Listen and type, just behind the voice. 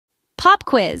Pop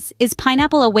quiz: is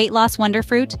pineapple a weight loss wonder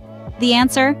fruit? The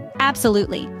answer: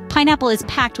 absolutely. Pineapple is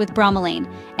packed with bromelain,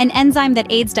 an enzyme that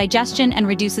aids digestion and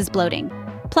reduces bloating.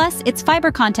 Plus, its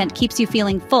fiber content keeps you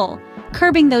feeling full,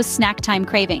 curbing those snack time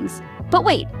cravings. But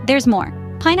wait, there's more.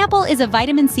 Pineapple is a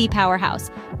vitamin C powerhouse,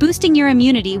 boosting your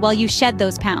immunity while you shed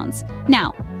those pounds.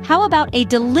 Now, how about a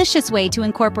delicious way to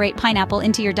incorporate pineapple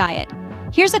into your diet?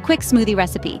 Here's a quick smoothie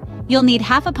recipe. You'll need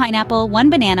half a pineapple, 1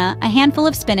 banana, a handful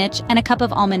of spinach, and a cup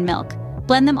of almond milk.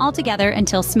 Blend them all together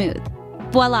until smooth.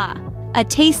 Voila! A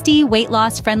tasty,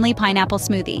 weight-loss-friendly pineapple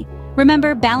smoothie.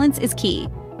 Remember, balance is key.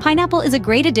 Pineapple is a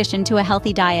great addition to a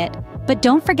healthy diet, but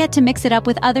don't forget to mix it up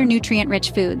with other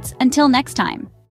nutrient-rich foods. Until next time.